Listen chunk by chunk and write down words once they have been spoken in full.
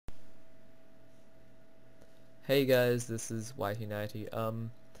Hey guys, this is YT90.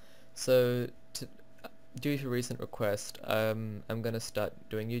 So due to recent request, I'm gonna start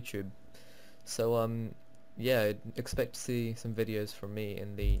doing YouTube. So yeah, expect to see some videos from me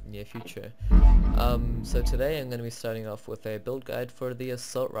in the near future. So today I'm gonna be starting off with a build guide for the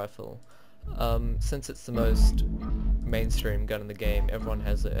assault rifle. Since it's the most mainstream gun in the game, everyone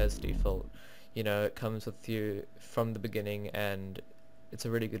has it as default. You know, it comes with you from the beginning, and it's a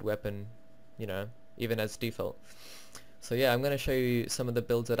really good weapon, you know, even as default. So yeah, I'm going to show you some of the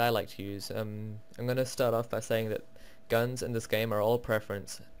builds that I like to use. I'm going to start off by saying that guns in this game are all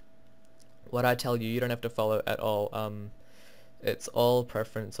preference. What I tell you, you don't have to follow at all. It's all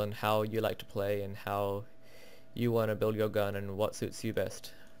preference on how you like to play and how you want to build your gun and what suits you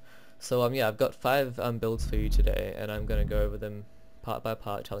best. So yeah, I've got 5 builds for you today, and I'm going to go over them part by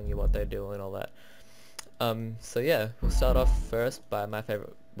part, telling you what they do and all that. So yeah, we'll start off first by my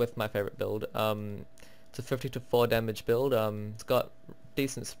favorite build. It's a 50 to 4 damage build. It's got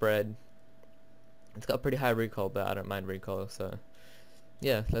decent spread. It's got pretty high recoil, but I don't mind recoil, so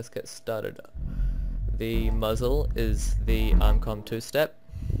yeah, let's get started. The muzzle is the Armcom 2-step.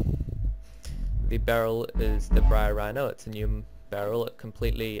 The barrel is the Briar Rhino. It's a new barrel. It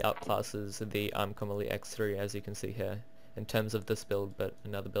completely outclasses the Armcom Elite X3, as you can see here, in terms of this build, but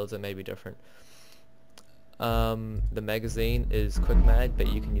in other builds it may be different. The magazine is quick mag, but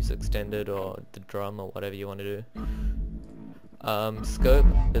you can use extended or the drum or whatever you want to do. Scope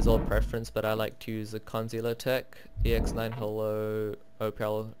is all preference, but I like to use the Concealer Tech. EX9 Holo,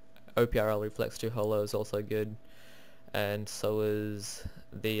 OPRL Reflex 2 Holo is also good, and so is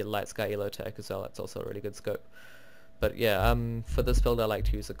the Light Sky Elo Tech as well. That's also a really good scope. But yeah, for this build I like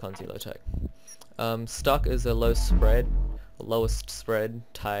to use the Concealer Tech. Stock is a lowest spread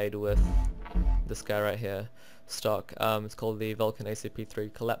tied with this guy right here, stock. It's called the Vulcan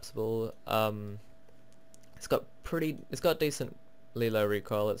ACP3 collapsible. It's got decently low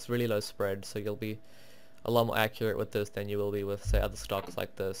recoil. It's really low spread, so you'll be a lot more accurate with this than you will be with, say, other stocks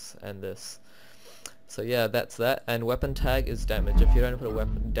like this and this. So yeah, that's that. And weapon tag is damage. If you don't put a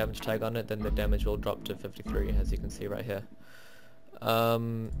weapon damage tag on it, then the damage will drop to 53, as you can see right here.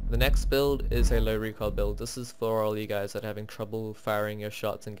 The next build is a low recoil build. This is for all you guys that are having trouble firing your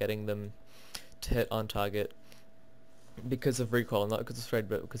shots and getting them to hit on target because of recoil, not because of spread,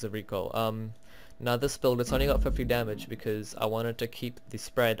 but because of recoil. Now this build, it's only got 50 damage because I wanted to keep the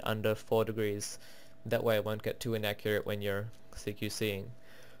spread under 4 degrees. That way it won't get too inaccurate when you're CQCing.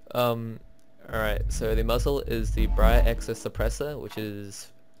 Alright, so the muzzle is the Briar XS suppressor, which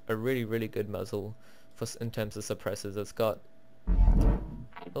is a really good muzzle in terms of suppressors. It's got...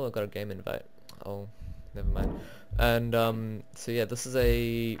 oh, I got a game invite. Oh, never mind. And so yeah, this is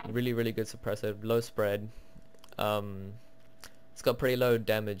a really good suppressor, low spread. It's got pretty low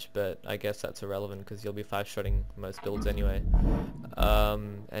damage, but I guess that's irrelevant because you'll be 5-shotting most builds anyway.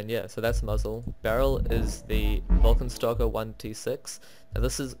 And yeah, so that's muzzle. Barrel is the Vulcan Stalker 1T6. Now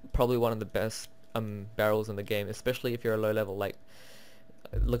this is probably one of the best barrels in the game, especially if you're a low level. Like,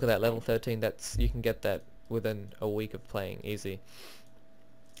 look at that, level 13. You can get that within a week of playing, easy.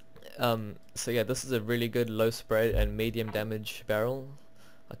 So yeah, this is a really good low spread and medium damage barrel.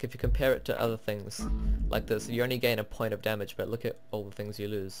 Like, if you compare it to other things like this, you only gain a point of damage, but look at all the things you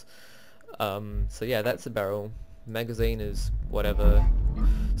lose. So yeah, that's a barrel. Magazine is whatever.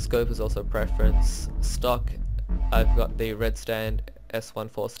 Scope is also preference. Stock, I've got the Red Stand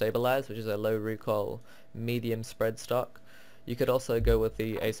S14 Stabilized, which is a low recoil, medium spread stock. You could also go with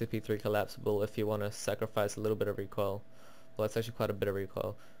the ACP3 collapsible if you want to sacrifice a little bit of recoil. Well, it's actually quite a bit of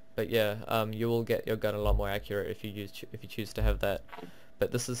recoil. But yeah, you will get your gun a lot more accurate if you choose to have that.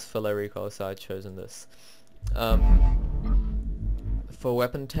 But this is for low recoil, so I've chosen this. For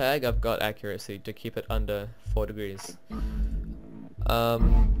weapon tag, I've got accuracy to keep it under 4 degrees.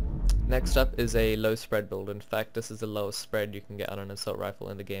 Next up is a low spread build. In fact, this is the lowest spread you can get on an assault rifle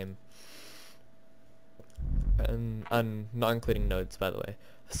in the game. And not including nodes, by the way.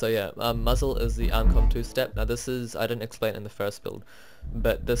 So yeah, muzzle is the Armcom 2-step. Now this is, I didn't explain it in the first build,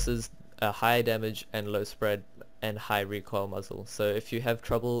 but this is a high damage and low spread and high recoil muzzle. So if you have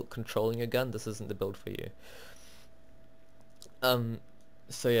trouble controlling your gun, this isn't the build for you.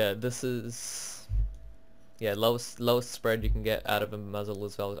 So yeah, this is lowest spread you can get out of a muzzle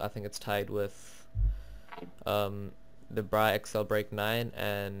as well. I think it's tied with the Briar XL Break 9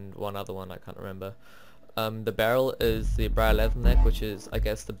 and one other one I can't remember. The barrel is the Briar Leatherneck, which is, I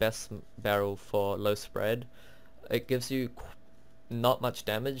guess, the best barrel for low spread. It gives you not much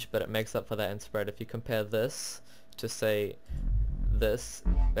damage, but it makes up for that in spread. If you compare this to, say, this,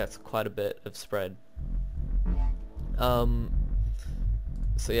 that's quite a bit of spread.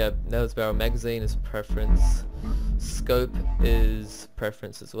 So yeah, nose barrel. Magazine is preference. Scope is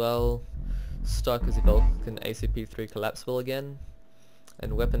preference as well. Stock is the Vulcan ACP3 collapsible again.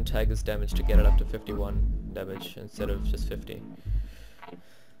 And weapon tag is damage to get it up to 51 damage instead of just 50.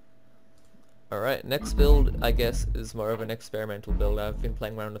 Alright, next build I guess is more of an experimental build. I've been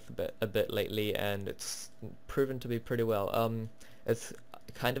playing around with a bit lately and it's proven to be pretty well. It's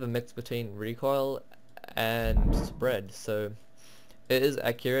kind of a mix between recoil and spread, so it is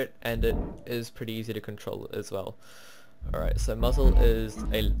accurate and it is pretty easy to control as well. Alright, so muzzle is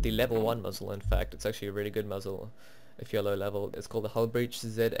the level 1 muzzle. In fact, it's actually a really good muzzle if you're low level. It's called the Hull Breach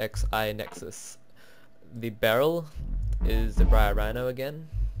ZXI Nexus. The barrel is the Briar Rhino again.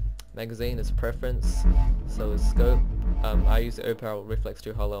 Magazine is preference, so is scope. I use the O-Barrel Reflex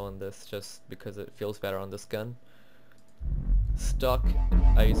 2 Hollow on this just because it feels better on this gun. Stock,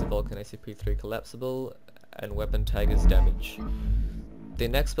 I use the Vulcan ACP3 collapsible, and weapon tag is damage. The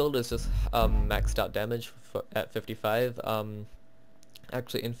next build is just maxed out damage at 55.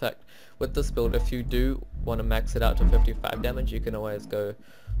 Actually, in fact, with this build, if you do want to max it out to 55 damage, you can always go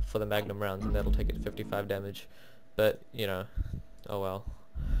for the Magnum rounds and that'll take it to 55 damage. But, you know, oh well.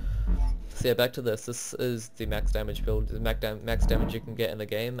 So yeah, back to this. This is the max damage build, the max damage you can get in the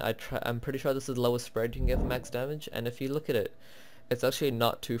game. I'm pretty sure this is the lowest spread you can get for max damage, and if you look at it, it's actually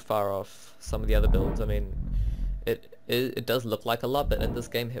not too far off some of the other builds. I mean, it does look like a lot, but in this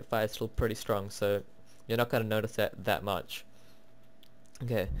game hipfire is still pretty strong, so you're not going to notice that much.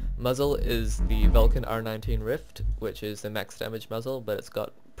 Okay, muzzle is the Vulcan R19 Rift, which is the max damage muzzle, but it's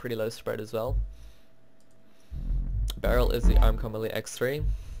got pretty low spread as well. Barrel is the Armcom Elite X3,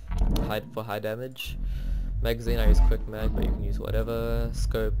 for high damage. Magazine I use quick mag, but you can use whatever.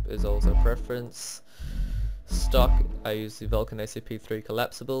 Scope is also preference. Stock I use the Vulcan ACP3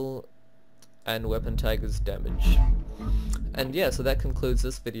 collapsible, and weapon tag is damage. And yeah, so that concludes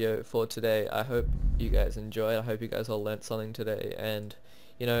this video for today. I hope you guys enjoyed. I hope you guys all learnt something today, and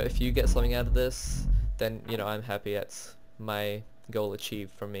you know, if you get something out of this, then you know, I'm happy. That's my goal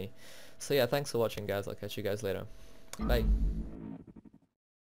achieved from me. So yeah, thanks for watching guys. I'll catch you guys later. Bye.